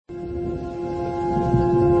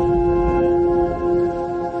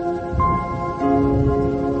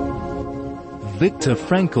Viktor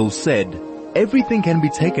Frankl said, "Everything can be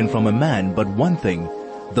taken from a man but one thing,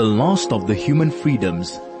 the last of the human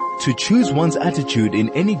freedoms. To choose one's attitude in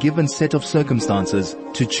any given set of circumstances,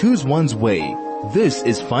 to choose one's way." This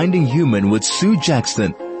is Finding Human with Sue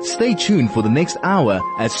Jackson. Stay tuned for the next hour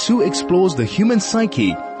as Sue explores the human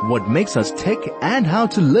psyche, what makes us tick, and how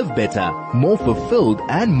to live better, more fulfilled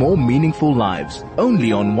and more meaningful lives.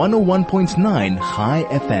 Only on 101.9 High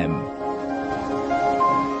FM.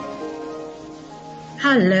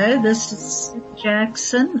 Hello, this is Sue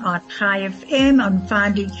Jackson on High FM on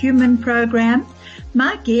Finding Human program.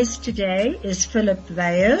 My guest today is Philip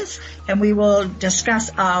Weyers, and we will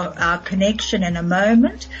discuss our connection in a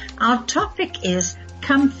moment. Our topic is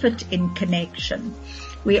comfort in connection.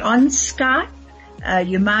 We're on Skype.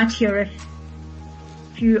 You might hear a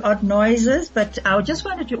few odd noises, but I just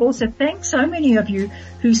wanted to also thank so many of you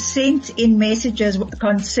who sent in messages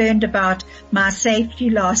concerned about my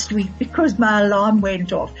safety last week because my alarm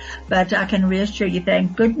went off. But I can reassure you,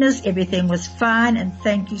 thank goodness everything was fine, and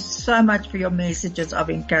thank you so much for your messages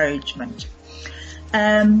of encouragement.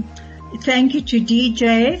 Thank you to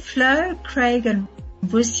DJ, Flo, Craig and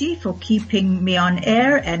Vusi for keeping me on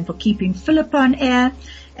air and for keeping Philip on air.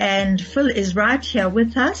 And Phil is right here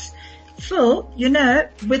with us. Phil, you know,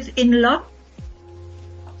 within lockdown,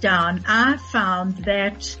 I found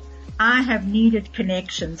that I have needed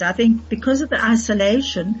connections. I think because of the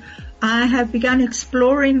isolation, I have begun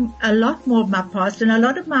exploring a lot more of my past, and a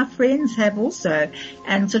lot of my friends have also,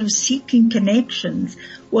 and sort of seeking connections.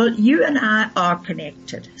 Well, you and I are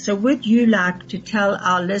connected. So would you like to tell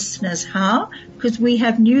our listeners how? Because we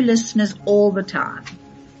have new listeners all the time.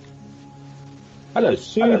 Hello,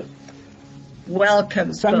 Sue.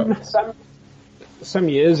 Welcome, Phil. Some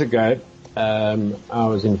years ago, I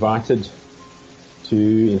was invited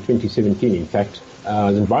in 2017, in fact, I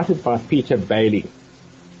was invited by Peter Bailey,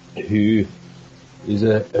 who is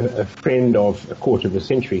a friend of a quarter of a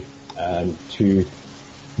century, to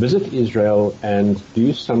visit Israel and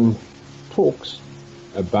do some talks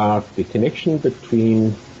about the connection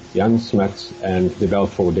between Jan Smuts and the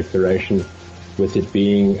Balfour Declaration, with it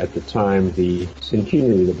being at the time the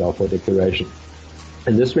centenary of the Balfour Declaration.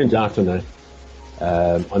 And this went out on a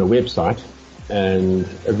website, and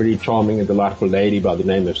a very charming and delightful lady by the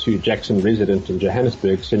name of Sue Jackson, resident in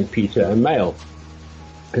Johannesburg, sent Peter a mail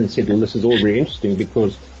and said, well, this is all very interesting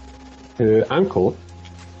because her uncle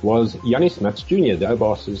was Jannie Smuts Jr., the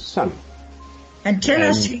Obaas's son. And tell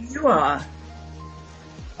us who you are.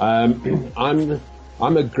 I'm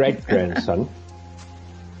a great-grandson,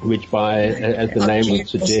 which as the name would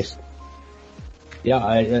suggest,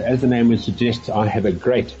 as the name would suggest, I have a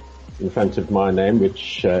great in front of my name,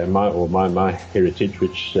 which my heritage,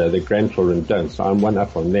 which the grandchildren don't. So I'm one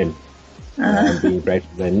up on them, being great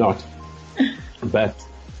and they're not. But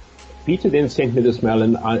Peter then sent me this mail,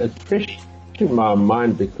 and it's fresh in my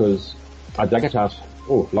mind because I dug it out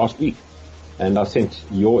last week, and I sent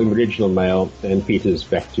your original mail and Peter's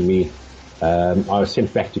back to me. I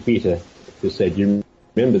sent back to Peter to say, do you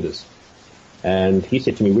remember this? And he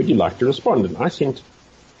said to me, would you like to respond? And I sent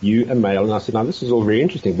you a mail, and I said, now this is all very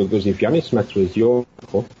interesting because if Jannie Smuts was your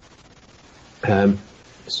uncle,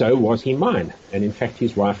 so was he mine. And in fact,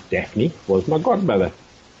 his wife Daphne was my godmother.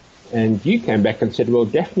 And you came back and said, well,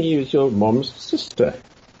 Daphne is your mom's sister.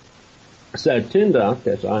 So it turned out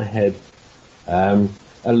that I had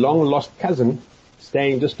a long lost cousin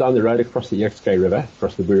staying just down the road across the Yerkskay River,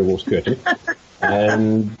 across the Boerewors curtain.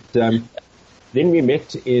 And then we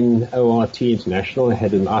met in ORT International,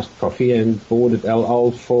 had an iced coffee, and boarded El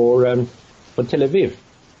Al for Tel Aviv.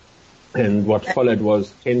 And what followed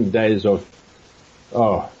was 10 days of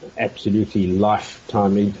absolutely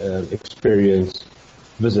lifetime experience,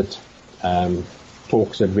 visit,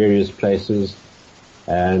 talks at various places,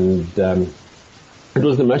 and it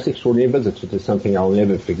was the most extraordinary visit. It is something I'll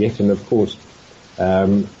never forget. And of course,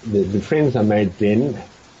 the friends I made then,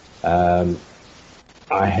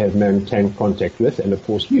 I have maintained contact with, and of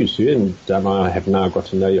course you, Sue, and I have now got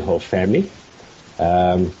to know your whole family.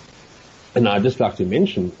 And I'd just like to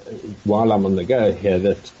mention, while I'm on the go here,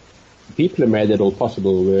 that people who made that all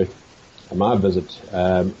possible were, my visit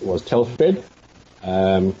was Telfred,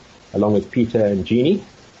 along with Peter and Jeannie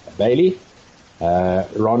Bailey,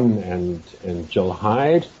 Ron and Jill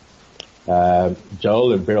Hyde,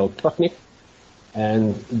 Joel and Beryl Klotnick,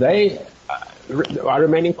 and they, I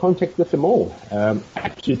remain in contact with them all.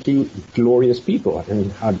 Absolutely glorious people,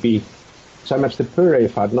 and I'd be so much the poorer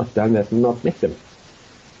if I'd not done that and not met them.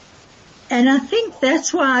 And I think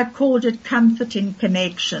that's why I called it Comfort in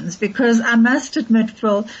Connections, because I must admit,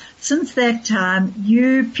 Phil, since that time,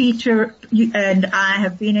 you, Peter, and I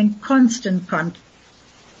have been in constant contact.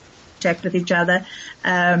 contact with each other.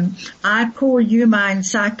 I call you my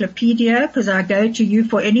encyclopedia because I go to you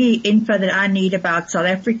for any info that I need about South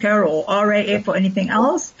Africa or RAF or anything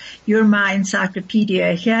else. You're my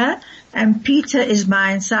encyclopedia here. And Peter is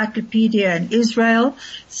my encyclopedia in Israel.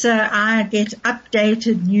 So I get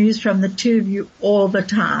updated news from the two of you all the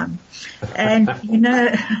time. And,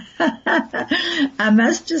 I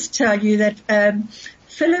must just tell you that,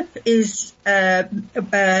 Philip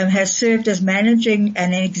has served as managing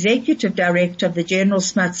and executive director of the General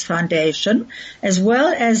Smuts Foundation, as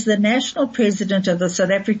well as the national president of the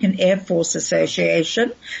South African Air Force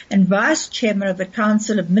Association and vice chairman of the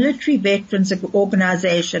Council of Military Veterans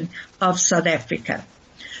Organization of South Africa.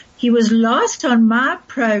 He was last on my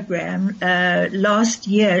program last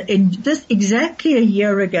year, exactly a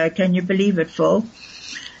year ago. Can you believe it, Phil?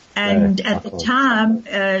 And at the time,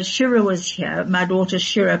 Shira was here, my daughter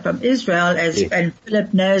Shira from Israel, and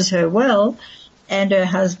Philip knows her well, and her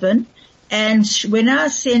husband. And when I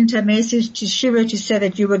sent a message to Shira to say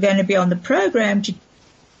that you were going to be on the program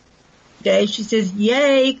today, she says,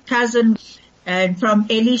 "Yay, cousin." And from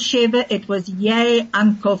Elisheva, it was, "Yay,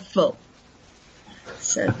 Uncle Phil."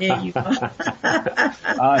 So there you go.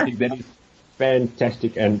 I think that is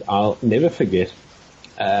fantastic, and I'll never forget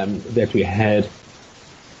that we had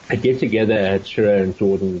a get-together at Shira and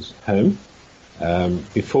Jordan's home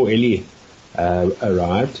before Ellie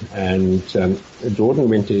arrived, and Jordan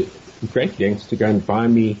went to great lengths to go and buy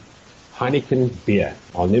me Heineken beer.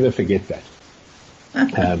 I'll never forget that.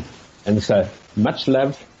 And so much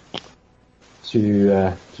love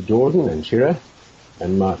to Jordan and Shira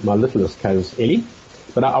and my littlest cousin Ellie.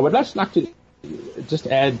 But I would just like to just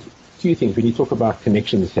add a few things when you talk about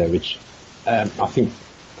connections here, which I think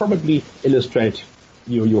probably illustrate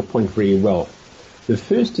your point very well. The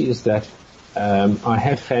first is that I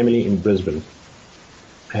have family in Brisbane,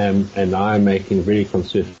 and I'm making very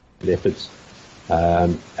concerted efforts,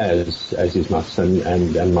 as is my son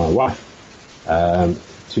and my wife,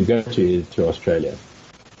 to go to Australia.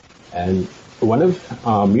 And one of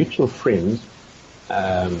our mutual friends,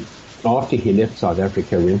 after he left South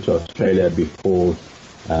Africa, went to Australia before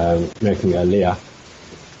making Aliyah,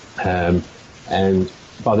 and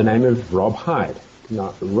by the name of Rob Hyde.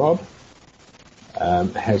 Now, Rob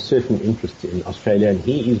has certain interests in Australia, and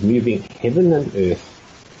he is moving heaven and earth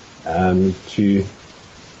to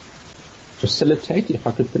facilitate, if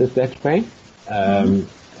I could put it that way,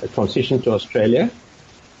 a transition to Australia,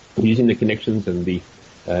 using the connections and the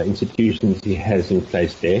institutions he has in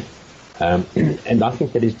place there. And I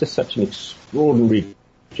think that is just such an extraordinary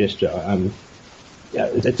gesture.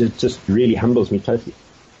 It just really humbles me totally.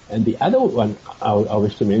 And the other one I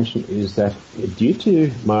wish to mention is that due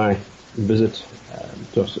to my visit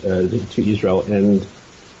to Israel and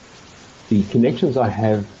the connections I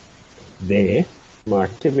have there, my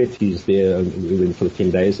activities there within for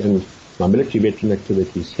 10 days, and my military veteran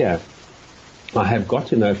activities here, I have got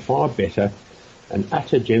to know far better an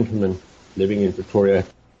utter gentleman living in Pretoria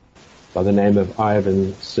by the name of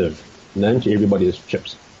Ivan Siv, known to everybody as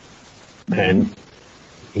Chips. And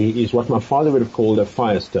he is what my father would have called a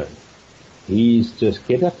firestone. He's just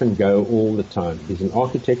get up and go all the time. He's an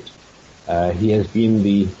architect. He has been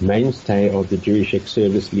the mainstay of the Jewish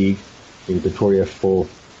Ex-Service League in Pretoria for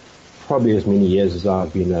probably as many years as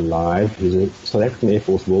I've been alive. He's a South African Air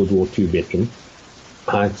Force World War II veteran.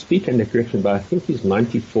 I speak under correction, but I think he's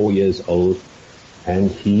 94 years old, and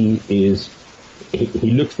he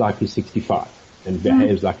looks like he's 65 and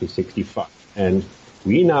behaves like he's 65. And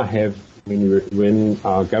we now have, when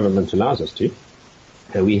our government allows us to,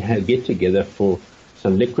 we get together for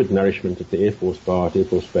some liquid nourishment at the Air Force Bar at Air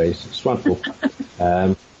Force Base, Swartvalk.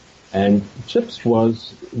 And Chips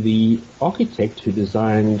was the architect who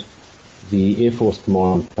designed the Air Force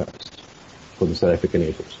Command Post for the South African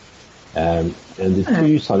Air Force. And the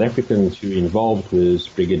two South Africans who were involved was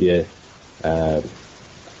Brigadier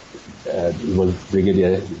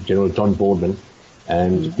General John Boardman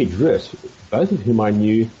and Pete Roos, both of whom I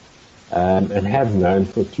knew and have known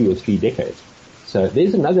for 2 or 3 decades. So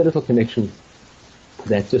there's another little connection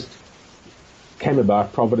that just came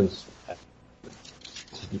about, Providence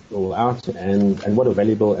all out, and what a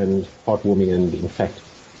valuable and heartwarming and, in fact,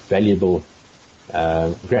 valuable,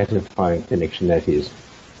 gratifying connection that is.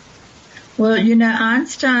 Well,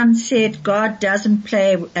 Einstein said God doesn't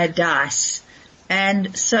play a dice.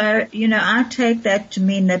 And so, I take that to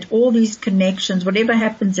mean that all these connections, whatever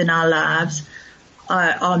happens in our lives,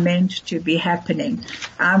 are meant to be happening.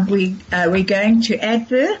 We're going to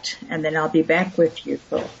advert, and then I'll be back with you,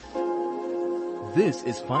 Phil. This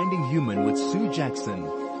is Finding Human with Sue Jackson,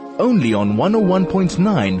 only on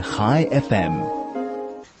 101.9 High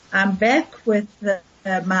FM. I'm back with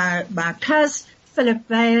my cousin, Philip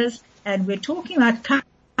Weyers, and we're talking about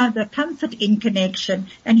the comfort in connection.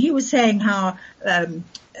 And he was saying how,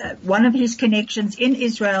 one of his connections in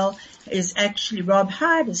Israel is actually Rob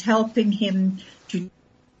Hyde is helping him to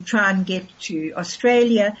try and get to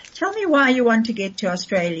Australia. Tell me why you want to get to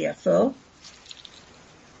Australia, Phil.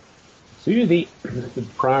 So the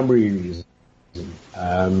primary reason,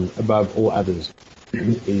 above all others,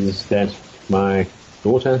 is that my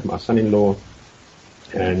daughter, my son-in-law,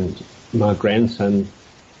 and my grandson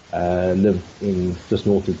live in just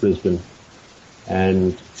north of Brisbane,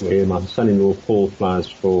 and where my son-in-law Paul flies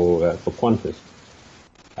for Qantas,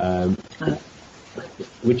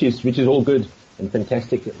 which is all good and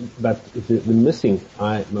fantastic. But the missing,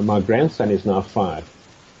 my grandson is now 5,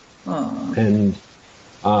 and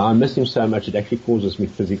I miss him so much it actually causes me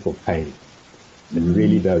physical pain. It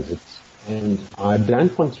really does. And I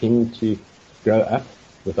don't want him to grow up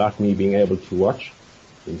without me being able to watch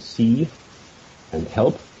and see and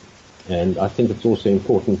help. And I think it's also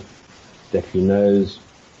important that he knows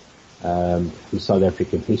his South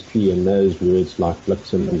African history and knows words like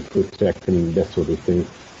Bliksem and Futak and that sort of thing,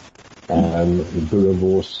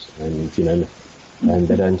 Boerewors, and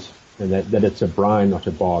and that it's a Brian, not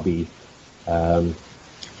a Barbie, and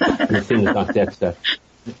things like that. So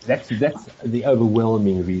that's the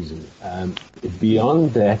overwhelming reason.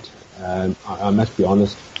 Beyond that, I must be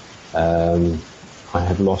honest, I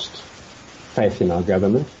have lost faith in our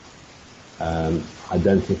government. I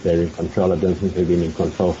don't think they're in control. I don't think they've been in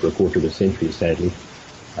control for a quarter of a century, sadly.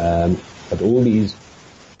 But all these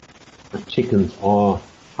chickens are,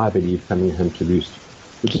 I believe, coming home to roost,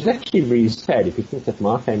 which is actually very sad if you think that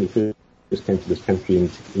my family first came to this country in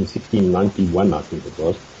 1691, I think it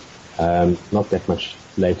was. Not that much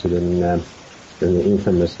later than the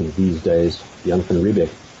infamous, in these days, Jan van Riebeeck.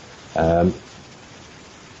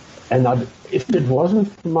 And if it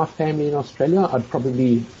wasn't for my family in Australia, I'd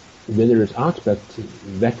probably weather it out, but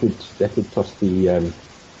that would toss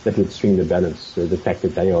that would swing the balance. The fact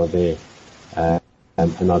that they are there,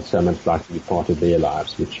 and not so much like to be part of their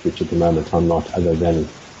lives, which at the moment I'm not, other than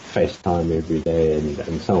FaceTime every day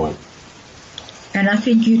and so on. And I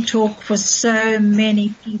think you talk for so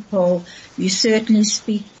many people. You certainly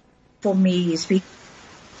speak for me. You speak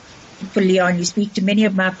for Leon. You speak to many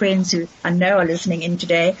of my friends who I know are listening in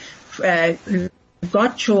today, who've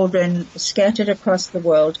got children scattered across the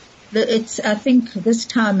world. I think this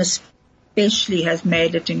time especially has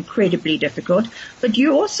made it incredibly difficult. But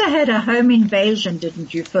you also had a home invasion,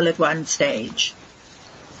 didn't you, Phil, at one stage?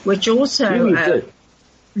 Which also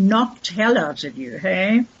knocked hell out of you,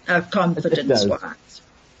 hey? Confidence-wise.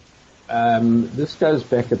 This goes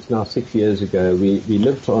back, it's now 6 years ago. We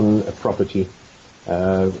lived on a property,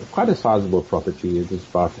 quite a sizable property. It was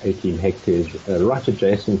about 18 hectares, right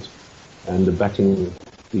adjacent and abutting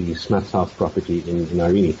the Smuts House property in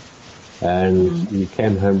Irene. And we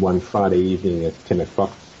came home one Friday evening at 10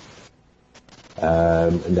 o'clock,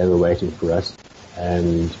 and they were waiting for us.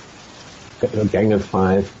 And a gang of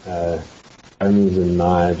 5, guns and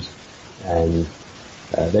knives, and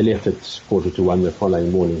they left at 1:45 the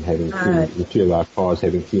following morning, having cleaned in 2 of our cars,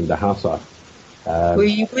 having cleaned the house out. Were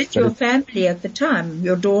you with your family at the time?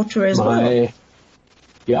 Your daughter as well?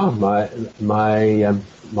 Yeah, my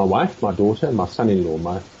wife, my daughter, and my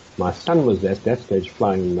son-in-law. My son was at that stage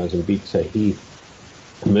flying in Mozambique, so he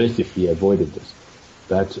mercifully avoided this.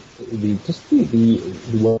 But the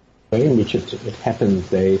way in which it happened,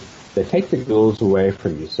 they take the girls away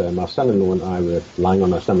from you. So my son-in-law and I were lying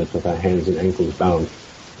on our stomachs with our hands and ankles bound,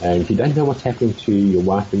 and you don't know what's happening to your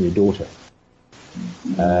wife and your daughter.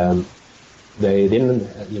 They then,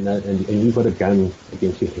 and you've got a gun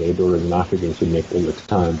against your head or a knife against your neck all the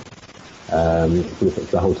time.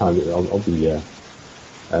 The whole time of the year.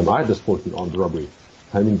 I had this thought in armed robbery.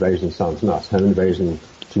 Home invasion sounds nice. Home invasion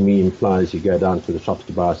to me implies you go down to the shops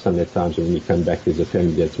to buy Sunday Times, and when you come back there's a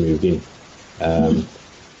family that's moved in.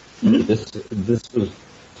 This was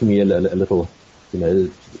to me a little, a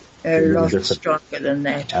lot stronger than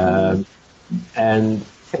that. And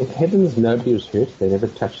thank heavens nobody was hurt. They never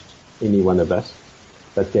touched any one of us,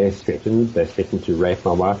 but they threatened to rape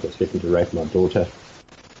my wife, they threatened to rape my daughter.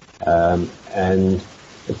 And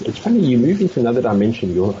it's funny, you move into another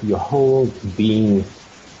dimension, your whole being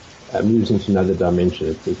moves into another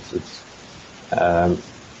dimension. Was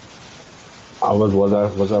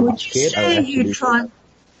I scared?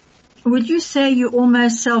 Would you say you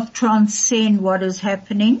almost self-transcend what is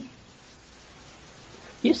happening?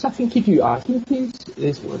 Yes, I think you do. I think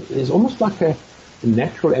there's almost like a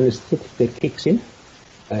natural anesthetic that kicks in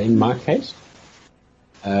my case.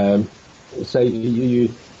 So you're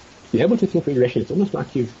able to think very rationally. It's almost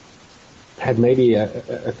like you've had maybe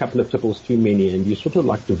a couple of tipples too many, and you're sort of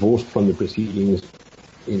like divorced from the proceedings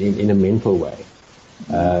in a mental way.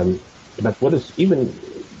 But what is even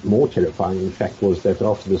more terrifying, in fact, was that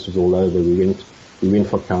after this was all over, we went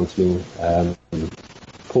for counselling.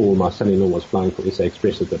 Paul, my son-in-law, was flying for SA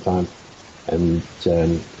Express at the time, and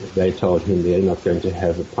they told him they're not going to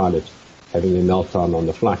have a pilot having a meltdown on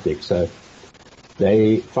the flight deck. So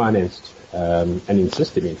they financed and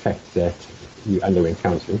insisted, in fact, that we underwent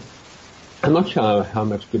counselling. I'm not sure how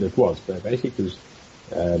much good it was, but basically it was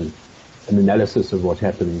an analysis of what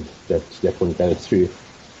happened that wouldn't go through.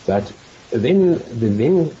 But then the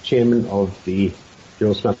then chairman of the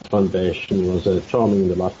Gerald Smith Foundation was a charming,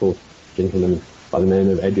 delightful gentleman by the name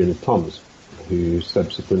of Adrian Toms, who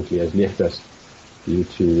subsequently has left us due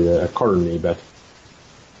to a coronary. But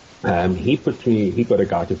he got a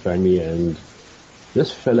guy to phone me, and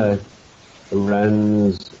this fella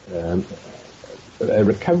runs a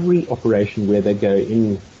recovery operation where they go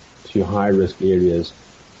into high-risk areas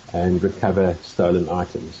and recover stolen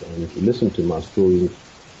items. And he listened to my story.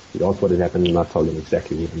 He asked what had happened, and I told him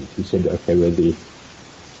exactly. And he said, okay, were the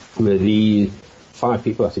 5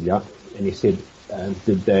 people? I said, yeah. And he said,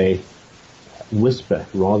 did they whisper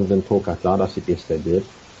rather than talk out loud? I said, yes, they did.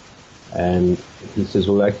 And he says,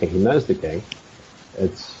 well, okay, he knows the gang.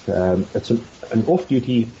 It's an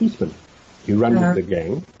off-duty policeman who runs the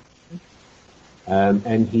gang.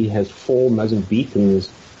 And he has 4 Mozambicans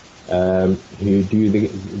who do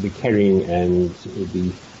the carrying and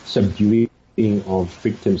the subduing of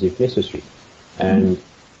victims if necessary. And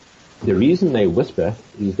the reason they whisper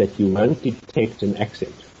is that you won't detect an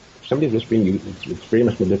accent. If somebody's whispering, it's very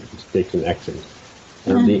much more difficult to detect an accent.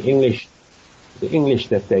 And the English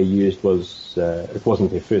that they used was, it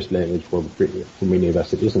wasn't their first language for many of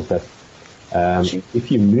us, it isn't, but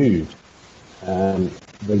if you moved,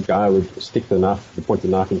 the guy would stick the point the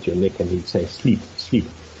knife into your neck, and he'd say, sleep, sleep.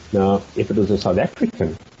 Now, if it was a South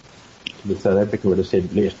African, the South African would have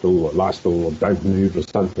said, lay still, or lie still, or don't move, or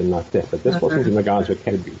something like that. But this wasn't in the guy's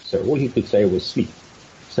vocabulary, so all he could say was sleep.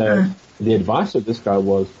 So the advice of this guy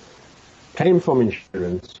was, claim from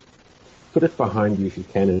insurance, put it behind you if you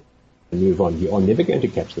can, and move on. You are never going to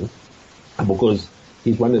catch them, because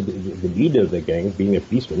he's one of the leader of the gang, being a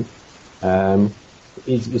policeman.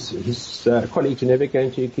 His colleagues are never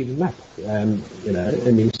going to keep him up. And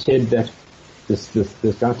he said that this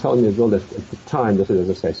guy told me as well that at the time, this is,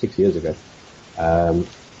 as I say, 6 years ago,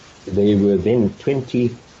 there were then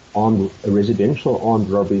 20 residential armed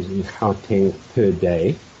robberies in Gauteng per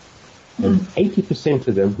day, and 80%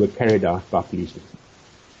 of them were carried out by policemen.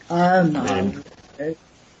 Oh, no.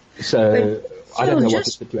 So I don't know what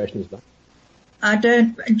the situation is like.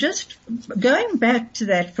 Just going back to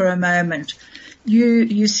that for a moment,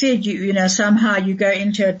 you said somehow you go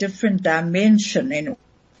into a different dimension in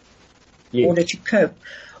order to cope.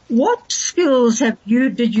 What skills did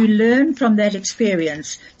you learn from that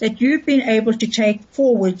experience that you've been able to take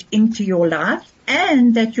forward into your life,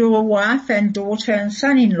 and that your wife and daughter and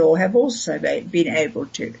son-in-law have also been able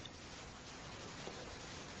to?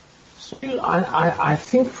 So I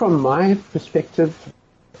think from my perspective,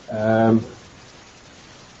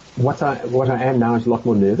 what I am now is a lot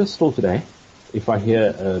more nervous still today. If I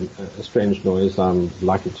hear a strange noise, I'm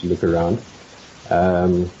likely to look around.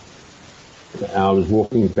 I was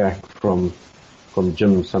walking back from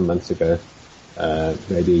gym some months ago,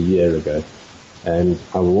 maybe a year ago, and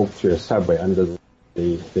I walked through a subway under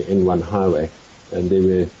the N1 highway, and there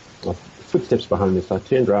were footsteps behind me, so I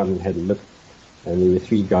turned around and had a look, and there were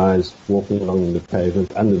 3 guys walking along the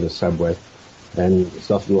pavement under the subway. And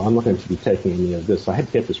so I thought, well, I'm not going to be taking any of this. I had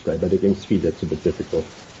pepper spray, but against 3, that's a bit difficult.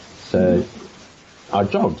 So I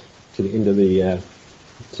jogged to the end of the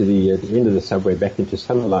end of the subway back into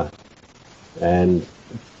sunlight, and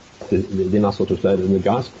then I sort of slowed, and the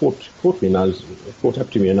guys caught me, and I was caught up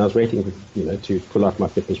to me, and I was waiting, to pull out my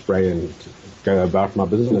pepper spray and to go about my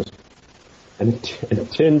business. And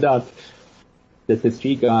it turned out that the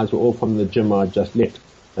 3 guys were all from the gym I just left,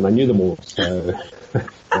 and I knew them all. So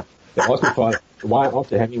they asked me why,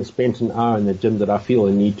 after having spent an hour in the gym, did I feel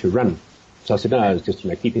a need to run. So I said, no, I was just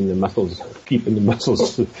keeping the muscles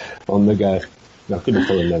on the go. No, I couldn't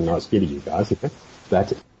tell them that I was scared of you guys.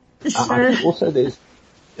 But I think also there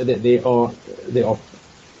are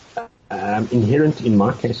inherent, in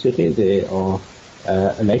my case certainly, there are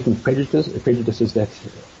latent prejudices that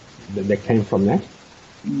came from that.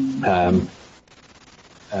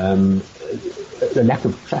 The lack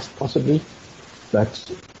of trust possibly,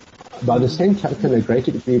 but by the same token, a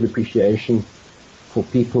greater degree of appreciation for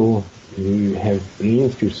people who have been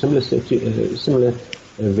through similar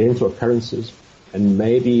events or occurrences, and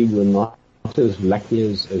maybe were not as lucky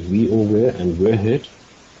as we all were and were hurt.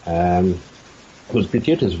 Because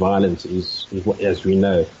gratuitous violence is what, as we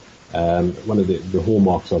know, one of the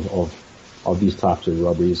hallmarks of these types of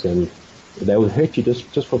robberies, and they will hurt you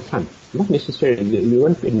just for fun. Not necessarily, there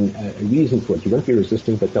won't be a reason for it. You won't be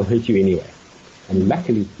resisting, but they'll hurt you anyway. And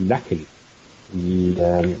luckily,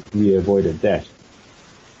 we avoided that.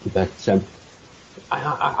 But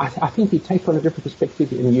I think you take on a different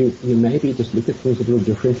perspective, and you maybe just look at things a little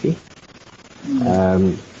differently.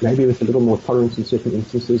 Maybe with a little more tolerance in certain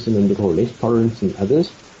instances and a little less tolerance in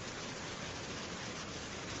others.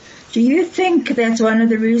 Do you think that's one of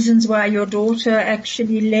the reasons why your daughter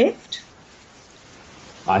actually left?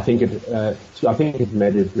 I think it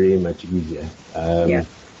made it very much easier. Yeah.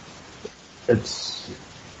 It's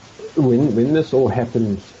when this all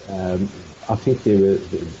happened. I think there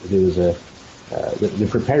was the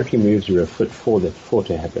preparatory moves were afoot for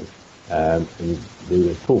to happen. And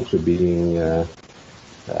the talks were being, there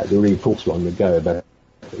were already talks were on the go, but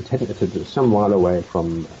it was some while away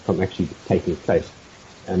from actually taking place.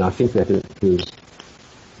 And I think that it was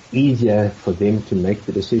easier for them to make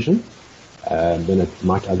the decision than it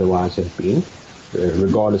might otherwise have been,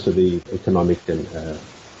 regardless of the economic and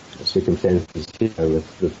circumstances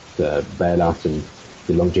with bailouts and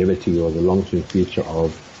the longevity or the long-term future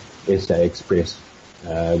of SA Express,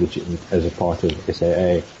 which as a part of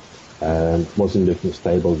SAA wasn't looking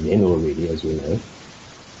stable then already, as we know.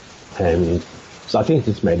 And so I think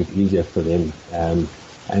it's made it easier for them.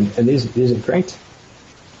 And there's a great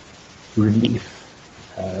relief,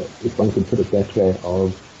 if one can put it that way,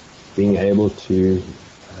 of being able to,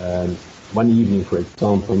 one evening, for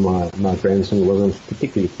example, my grandson wasn't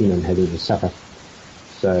particularly keen on having a supper.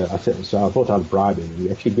 So I thought I'd bribe him. We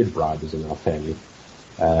actually did bribes in our family.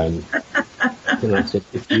 And I said,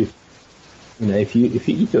 if you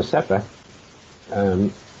eat your supper,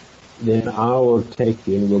 then I will take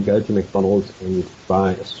you and we'll go to McDonald's and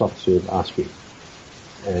buy a soft serve ice cream.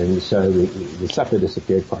 And so the supper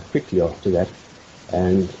disappeared quite quickly after that.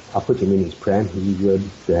 And I put him in his pram. He would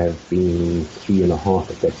have been 3.5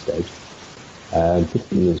 at that stage. Put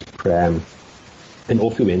him in his pram and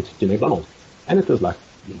off we went to McDonald's. And it was like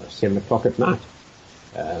 7 o'clock at night.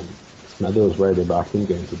 His mother was worried about him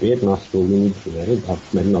going to bed, and I still need,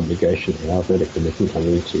 I've made an obligation here, I've made a commitment, I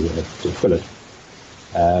need to fulfill it.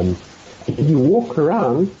 And you walk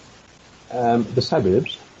around the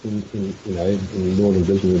suburbs in northern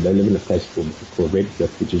Brisbane. They live in a place called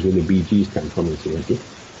Redcliffe, which is where the BGs come from, incidentally.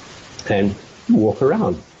 And you walk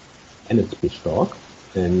around, and it's pitch dark,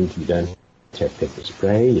 and you don't have pepper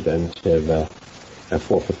spray, you don't have a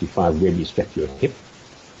 455 ready strapped to your hip,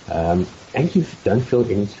 and you don't feel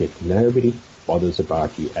any threat. Nobody bothers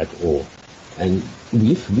about you at all. And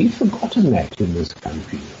we've forgotten that in this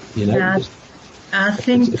country. I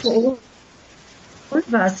think for all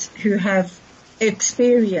of us who have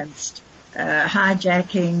experienced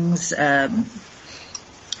hijackings,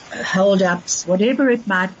 hold-ups, whatever it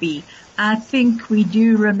might be, I think we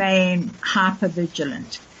do remain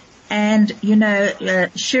hyper-vigilant. And,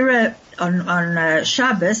 Shira on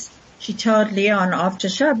Shabbos, she told Leon after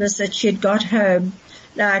Shabbos that she had got home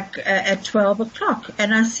at 12 o'clock.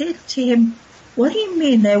 And I said to him, what do you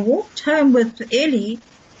mean? They walked home with Ellie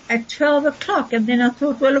at 12 o'clock. And then I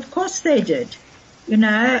thought, well, of course they did.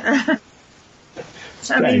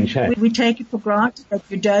 Strange, we take it for granted that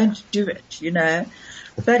you don't do it,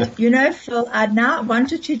 But, Phil, I now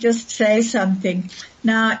wanted to just say something.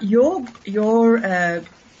 Now, your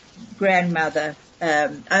grandmother,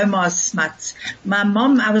 Omar Smuts, my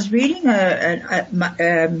mom, I was reading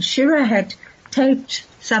Shira had taped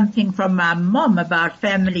something from my mom about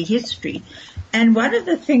family history. And one of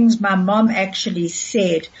the things my mom actually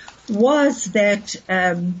said was that,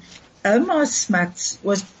 Omar Smuts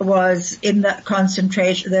was in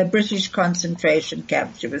the British concentration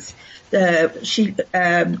camp. Is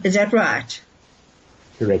that right?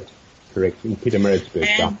 Correct. In Pietermaritzburg.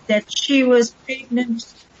 And that she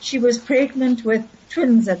was pregnant with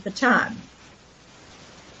twins at the time.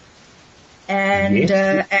 And,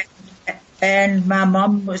 yes. And my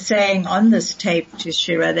mom was saying on this tape to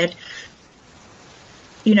Shira that,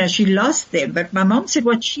 she lost them, but my mom said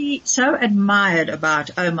what she so admired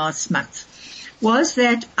about Omar Smuts was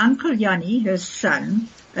that Uncle Yanni, her son,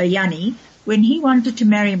 Yanni, when he wanted to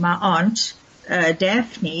marry my aunt,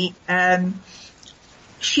 Daphne,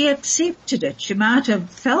 she accepted it. She might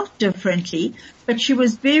have felt differently, but she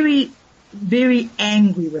was very, very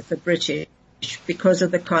angry with the British because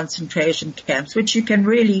of the concentration camps, which you can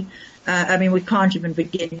really, we can't even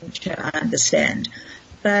begin to understand.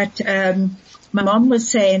 But my mom was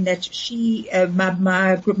saying that she,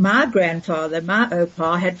 my grandfather, my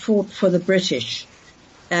opa, had fought for the British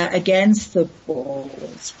against the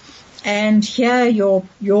Boers. And here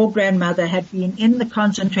your grandmother had been in the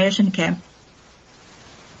concentration camp.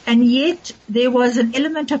 And yet there was an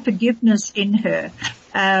element of forgiveness in her.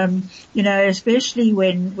 Especially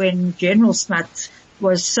when General Smuts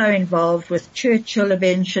was so involved with Churchill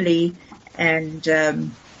eventually and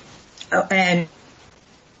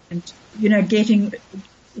getting,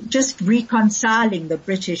 just reconciling the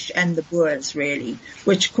British and the Boers really,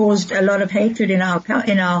 which caused a lot of hatred in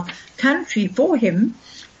our country for him.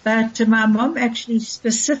 But my mom actually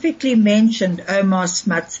specifically mentioned Omar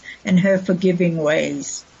Smuts and her forgiving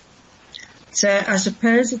ways. So I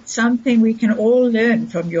suppose it's something we can all learn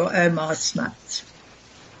from your Omar Smuts.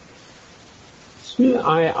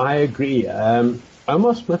 I agree.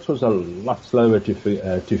 Omar Smuts was a lot slower to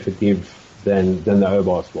forgive than the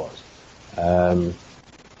Obas was. After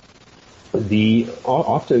the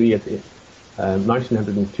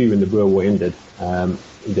 1902, when the Boer War ended, the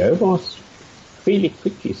Obas fairly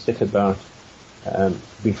quickly set about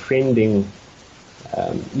befriending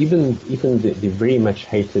even the very much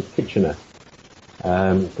hated Kitchener,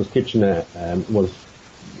 because Kitchener was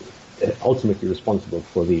ultimately responsible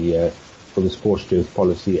for the scorched earth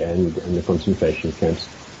policy and the concentration camps.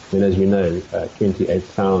 And as we know,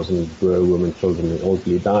 28,000 Boer women, children, and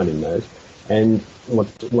elderly died in those. And what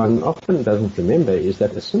one often doesn't remember is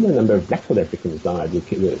that a similar number of black South Africans died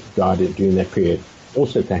during that period,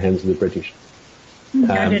 also at the hands of the British.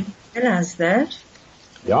 I didn't realize that.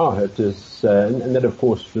 Yeah, it is, and that of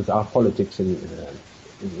course was our politics in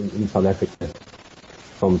South Africa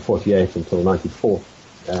from 48 until 94.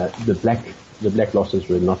 The black losses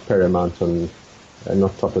were not paramount on,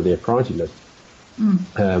 not top of their priority list.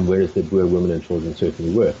 Whereas the Boer women and children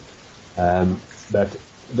certainly were. But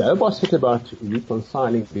the Obas set about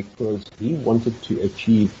reconciling because he wanted to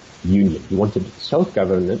achieve union. He wanted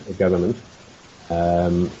self-government,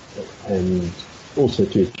 and also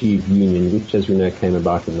to achieve union, which, as we know, came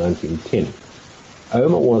about in 1910.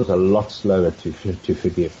 Omar was a lot slower to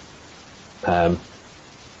forgive.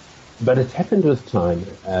 But it happened with time.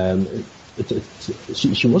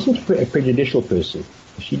 She wasn't a prejudicial person.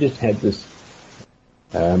 She just had this,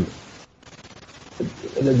 I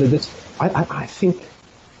think,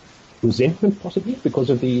 resentment possibly because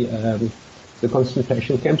of the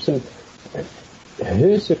concentration camps, and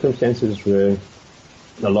her circumstances were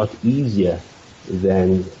a lot easier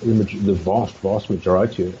than the vast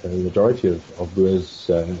majority of Boers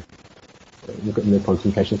in the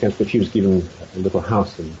concentration camps. But she was given a little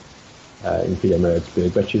house in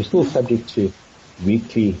Pietermaritzburg, but she was still subject to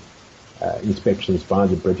weekly inspections by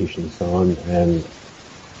the British and so on. And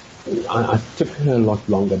I took her a lot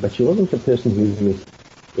longer, but she wasn't a person who was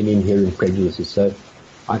in inherent prejudices. So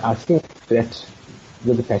I think that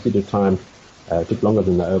with the passage of time took longer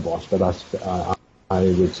than the Obas, but I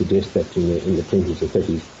would suggest that in the 20s or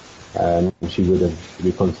 30s, she would have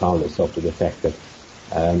reconciled herself to the fact that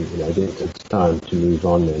it's time to move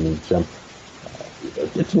on, and it's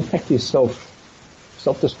in fact is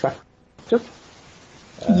self-destructive.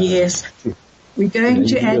 Yes, we're going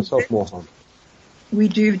to add. More harm. We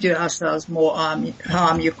do ourselves more harm.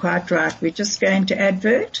 You're quite right. We're just going to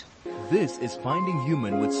advert. This is Finding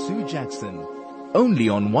Human with Sue Jackson, only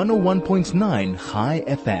on 101.9 High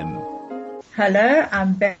FM. Hello,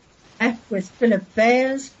 I'm back with Philip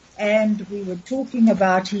Weyers, and we were talking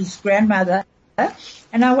about his grandmother.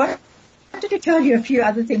 And I wanted to tell you a few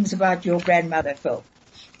other things about your grandmother, Phil.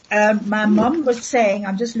 My mom was saying,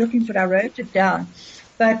 I'm just looking for it, I wrote it down,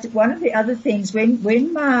 but one of the other things, when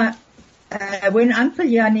Uncle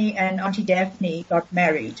Yanni and Auntie Daphne got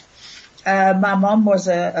married, my mom was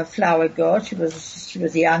a flower girl. She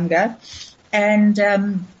was younger, and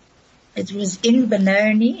it was in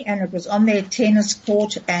Benoni, and it was on their tennis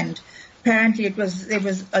court, and apparently there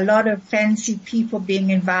was a lot of fancy people being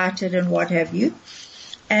invited and what have you.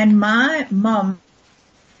 And my mom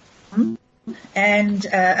and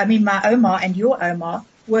my Omar and your Omar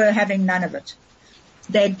were having none of it.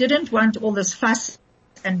 They didn't want all this fuss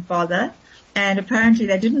and bother, and apparently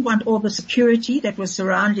they didn't want all the security that was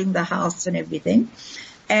surrounding the house and everything.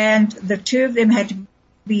 And the two of them had to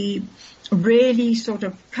be really sort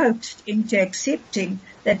of coaxed into accepting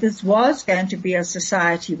that this was going to be a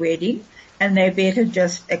society wedding, and they better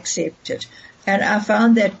just accept it. And I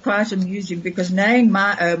found that quite amusing, because knowing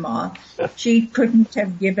my Omar, she couldn't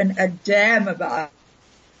have given a damn about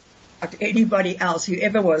anybody else,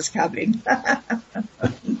 whoever was coming.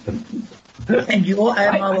 And your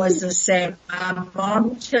Omar was the same. My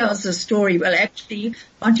mom tells the story. Well, actually,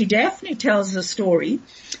 Auntie Daphne tells the story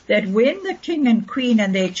that when the king and queen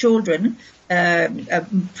and their children,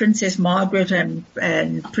 Princess Margaret and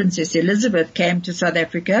Princess Elizabeth came to South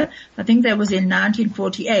Africa, I think that was in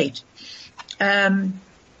 1948,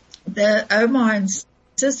 the Omar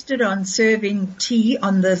insisted on serving tea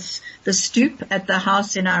on the stoop at the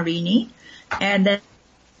house in Irene, and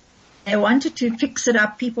they wanted to fix it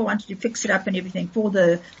up. People wanted to fix it up and everything for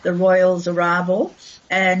the royals' arrival,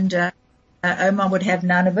 and Omar would have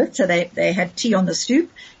none of it. So they had tea on the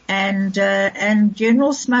stoop, and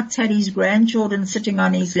General Smuts had his grandchildren sitting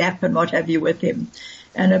on his lap and what have you with him.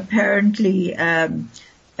 And apparently,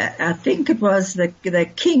 I think it was the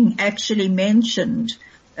king actually mentioned,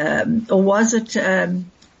 or was it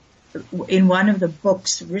in one of the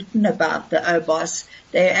books written about the Obos,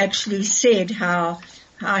 they actually said how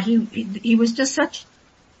he was just such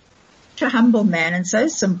a humble man and so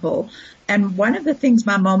simple. And one of the things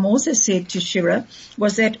my mom also said to Shira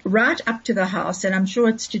was that right up to the house, and I'm sure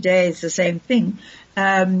it's today is the same thing,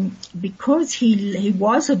 because he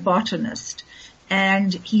was a botanist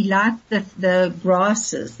and he liked the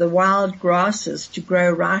grasses, the wild grasses, to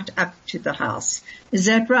grow right up to the house. Is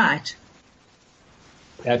that right?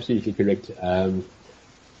 Absolutely correct.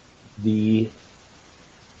 The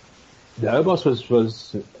Obos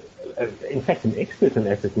was in fact an expert in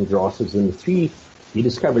African grasses, and he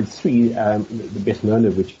discovered three, the best known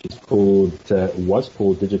of which was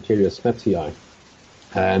called Digitaria smutsii.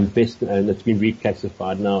 And it's been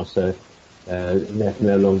reclassified now, so that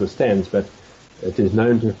no longer stands, but it is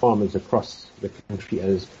known to farmers across the country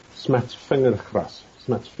as smuts finger grass.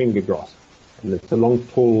 And it's a long,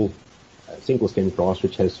 tall, single-stemmed grass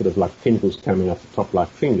which has sort of like tentacles coming up the top like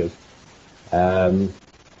fingers.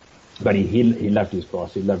 But he loved his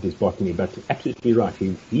grass, he loved his botany, but absolutely right,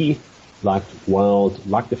 he liked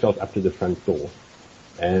the veld up to the front door.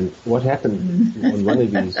 And what happened on one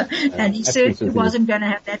of these... and he certainly wasn't going to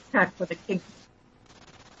have that cut for the king.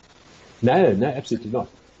 No, absolutely not.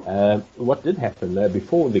 What did happen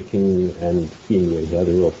before the king and queen were here,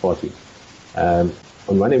 the royal party, on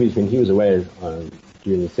one of these, when he was away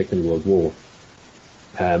during the Second World War,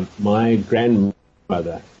 my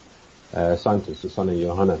grandmother, scientist, Susanna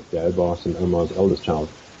Johanna, the Obos and Omar's eldest child,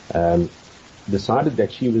 decided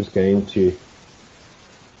that she was going to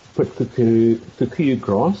put kikuyu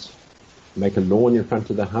grass, make a lawn in front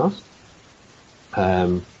of the house,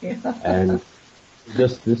 and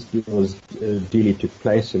this was duly took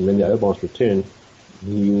place. And when the Obos returned,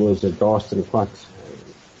 he was aghast and quite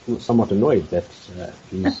somewhat annoyed that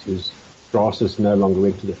his grasses no longer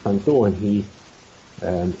went to the front door, and he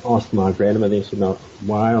asked my grandmother, he said, "Now,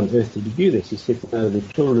 why on earth did you do this?" He said, "No, the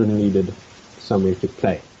children needed somewhere to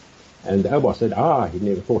play." And the Obos said, he'd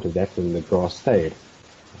never thought of that, and the grass stayed.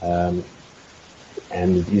 And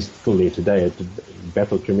it is still there today. It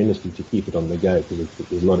battled tremendously to keep it on the go because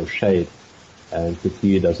there's a lot of shade, and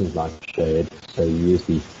kikuyu doesn't like shade, so you use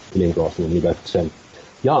the Indian grass normally. But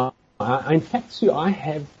in fact, Sue, I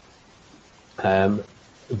have a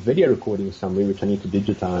video recording somewhere which I need to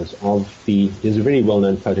digitize there's a very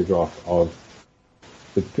well-known photograph of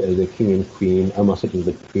the king and queen, Omar sitting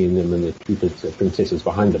between them and the tutored princesses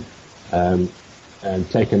behind them, and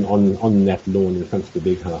taken on that lawn in front of the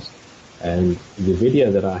big house. And the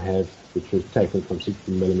video that I have, which was taken from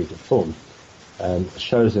 16mm film,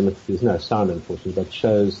 shows them, there's no sound unfortunately, but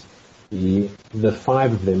shows the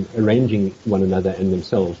five of them arranging one another and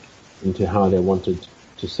themselves into how they wanted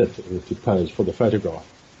to sit, to pose for the photograph.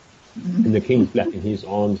 Mm-hmm. And the king's flapping his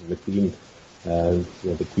arms, and the queen,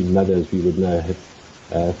 the queen mother, as we would know,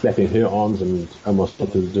 flapping her arms, and almost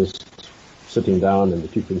just sitting down, and the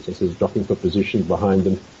two princesses dropping for position behind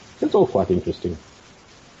them. It's all quite interesting.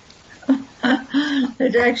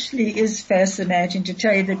 It actually is fascinating, to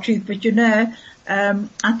tell you the truth. But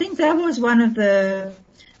I think that was one of the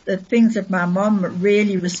things that my mom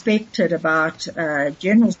really respected about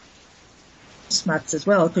General Smuts as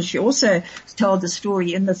well, because she also told the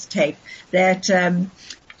story in this tape that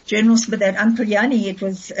that Uncle Yanni,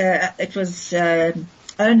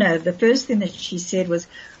 the first thing that she said was,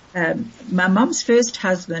 my mom's first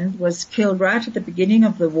husband was killed right at the beginning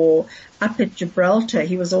of the war up at Gibraltar.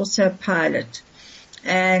 He was also a pilot,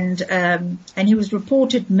 and he was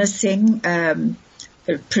reported missing,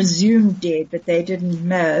 presumed dead, but they didn't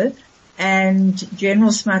know. And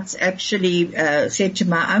General Smuts actually said to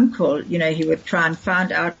my uncle, he would try and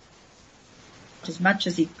find out as much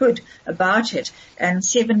as he could about it. And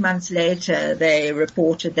 7 months later, they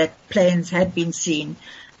reported that planes had been seen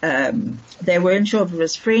they weren't sure if it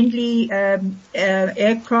was friendly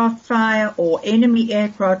aircraft fire or enemy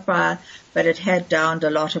aircraft fire, but it had downed a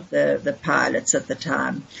lot of the pilots at the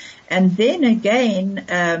time. And then again,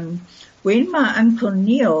 when my uncle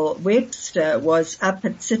Neil Webster was up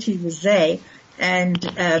at City Rosé, and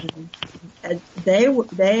they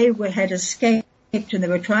had escaped, and they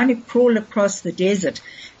were trying to crawl across the desert.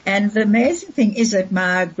 And the amazing thing is that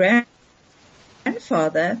my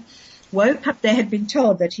grandfather woke up. They had been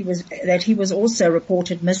told that he was also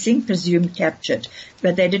reported missing, presumed captured,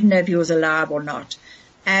 but they didn't know if he was alive or not.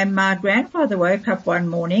 And my grandfather woke up one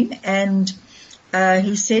morning, and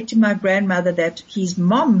he said to my grandmother that his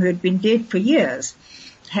mom, who had been dead for years,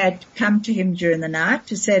 had come to him during the night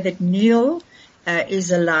to say that Neil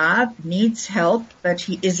is alive, needs help, but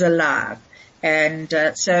he is alive. And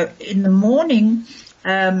so in the morning,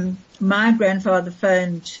 my grandfather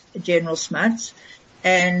phoned General Smuts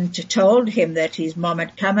and told him that his mom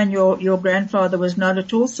had come, and your grandfather was not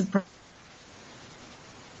at all surprised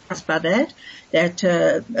by that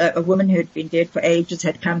a woman who had been dead for ages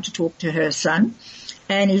had come to talk to her son.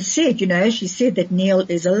 And he said, she said that Neil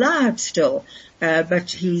is alive still, but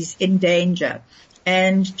he's in danger.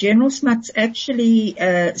 And General Smuts actually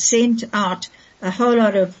sent out a whole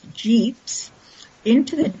lot of jeeps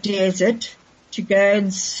into the desert to go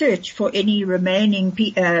and search for any remaining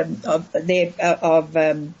of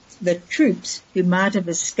the troops who might have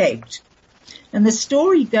escaped. And the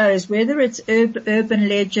story goes, whether it's urban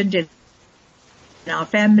legend in our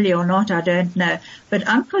family or not, I don't know, but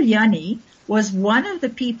Uncle Yanni was one of the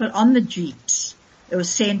people on the jeeps that was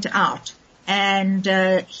sent out, and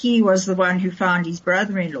he was the one who found his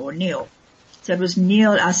brother-in-law, Neil. So it was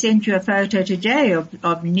Neil. I sent you a photo today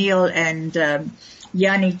of Neil and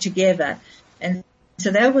Yanni together. And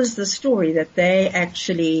so that was the story, that they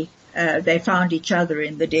actually, they found each other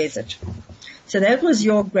in the desert. So that was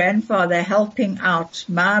your grandfather helping out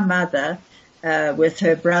my mother, with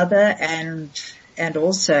her brother and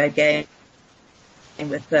also again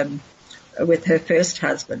with her first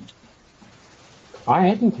husband. I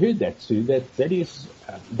hadn't heard that, Sue. That's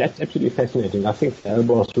absolutely fascinating. I think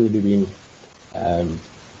Elbo's really been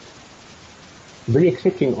very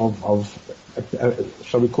accepting of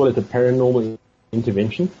shall we call it a paranormal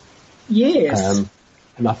intervention? Yes.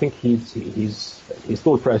 And I think his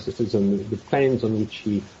thought processes and the plans on which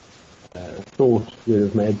he thought would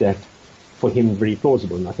have made that for him very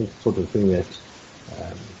plausible, and I think the sort of thing that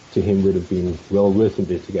to him would have been well worth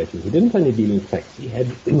investigating. He didn't only deal in facts; he had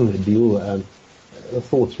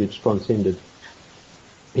thoughts which transcended,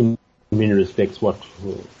 in many respects, what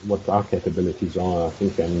our capabilities are, I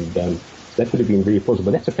think, and that would have been very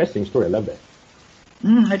plausible. That's a fascinating story. I love that.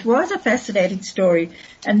 It was a fascinating story.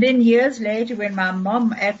 And then years later, when my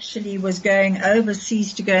mom actually was going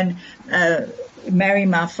overseas to go and marry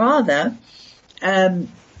my father,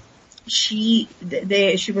 she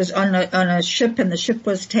was on a ship, and the ship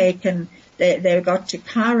was taken. They got to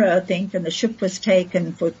Cairo, I think, and the ship was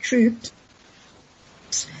taken for troops.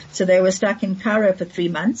 So they were stuck in Cairo for 3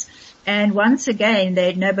 months. And once again,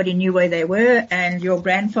 nobody knew where they were, and your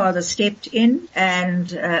grandfather stepped in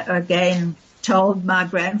and again told my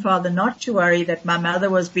grandfather not to worry, that my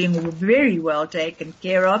mother was being very well taken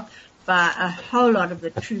care of by a whole lot of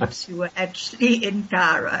the troops who were actually in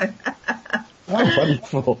Cairo. Oh,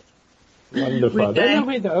 wonderful. Wonderful. I don't know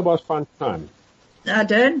where the Obos find time. I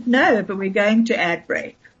don't know, but we're going to ad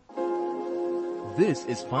break. This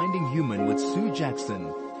is Finding Human with Sue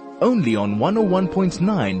Jackson, only on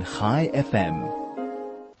 101.9 High FM.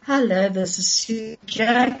 Hello, this is Sue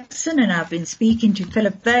Jackson, and I've been speaking to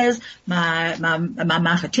Philip Weyers, my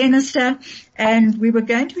Magatenister, and we were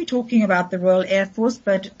going to be talking about the Royal Air Force,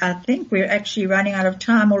 but I think we're actually running out of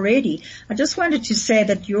time already. I just wanted to say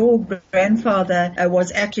that your grandfather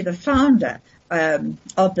was actually the founder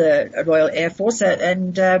of the Royal Air Force,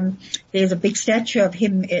 and there's a big statue of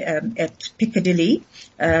him at Piccadilly,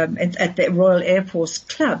 at the Royal Air Force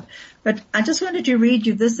Club. But I just wanted to read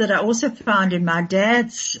you this that I also found in my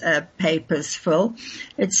dad's papers, Phil.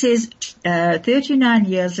 It says, 39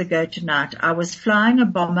 years ago tonight, I was flying a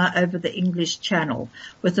bomber over the English Channel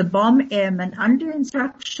with a bomb airman under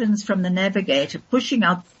instructions from the navigator pushing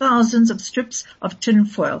out thousands of strips of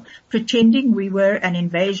tinfoil, pretending we were an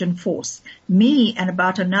invasion force, me and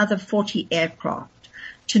about another 40 aircraft.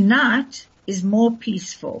 Tonight is more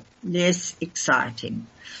peaceful, less exciting.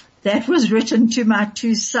 That was written to my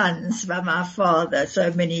two sons by my father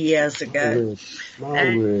so many years ago.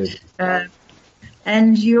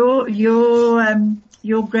 And your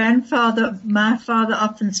grandfather, my father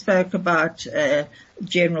often spoke about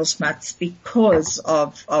General Smuts because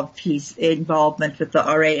of his involvement with the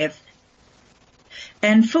RAF.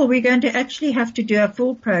 And Phil, we're going to actually have to do a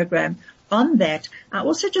full program on that. I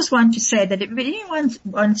also just want to say that if anyone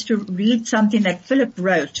wants to read something that Philip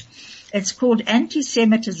wrote, it's called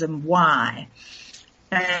Anti-Semitism, Why?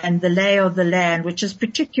 And The Lay of the Land, which is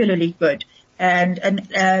particularly good. And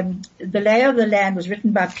The Lay of the Land was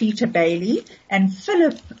written by Peter Bailey, and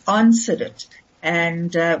Philip answered it.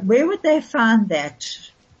 And where would they find that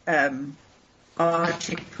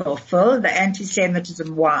article, Phil? The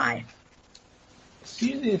Anti-Semitism, Why?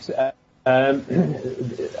 See this,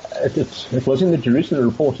 it was in the Jerusalem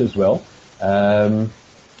Report as well.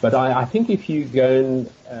 But I think if you go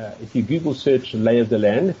and, if you Google search Lay of the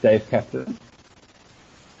Land, Dave Kaplan,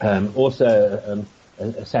 also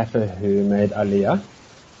a Safa who made Aliyah,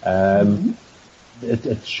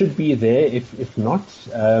 it should be there. If not,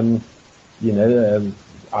 I'm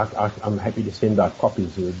happy to send out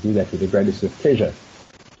copies. We'll do that with the greatest of pleasure.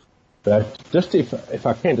 But just if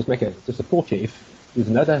I can, just make to support you,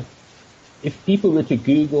 if people were to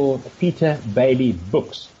Google Peter Bailey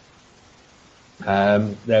books,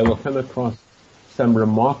 they will come across some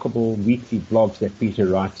remarkable weekly blogs that Peter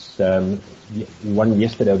writes. One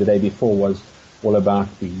yesterday or the day before was all about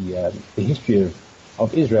the history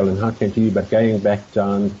of Israel and how it came to you, but going back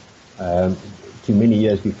down to many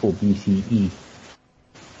years before BCE.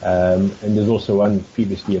 And there's also one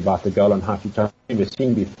previously about the Golan Heights, which I've never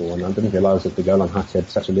seen before, and I didn't realize that the Golan Heights had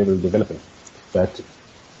such a level of development. But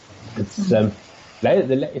it's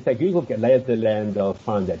if they Google Lay of the Land, they'll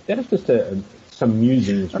find that. That is just some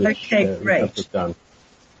musings which great. I've put down.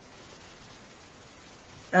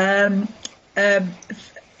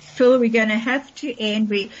 Phil, we're going to have to end.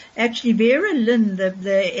 Vera Lynn,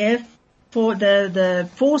 the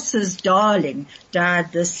forces darling,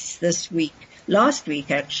 died this week, last week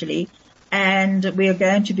actually, and we are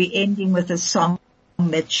going to be ending with a song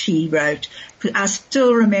that she wrote. I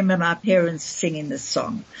still remember my parents singing this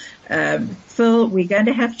song. Phil, we're going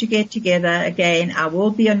to have to get together again. I will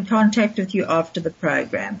be in contact with you after the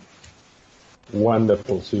program.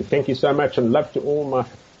 Wonderful, Sue. Thank you so much, and love to all my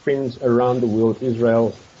friends around the world,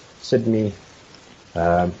 Israel, Sydney,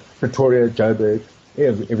 Pretoria, Joburg,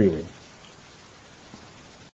 everywhere.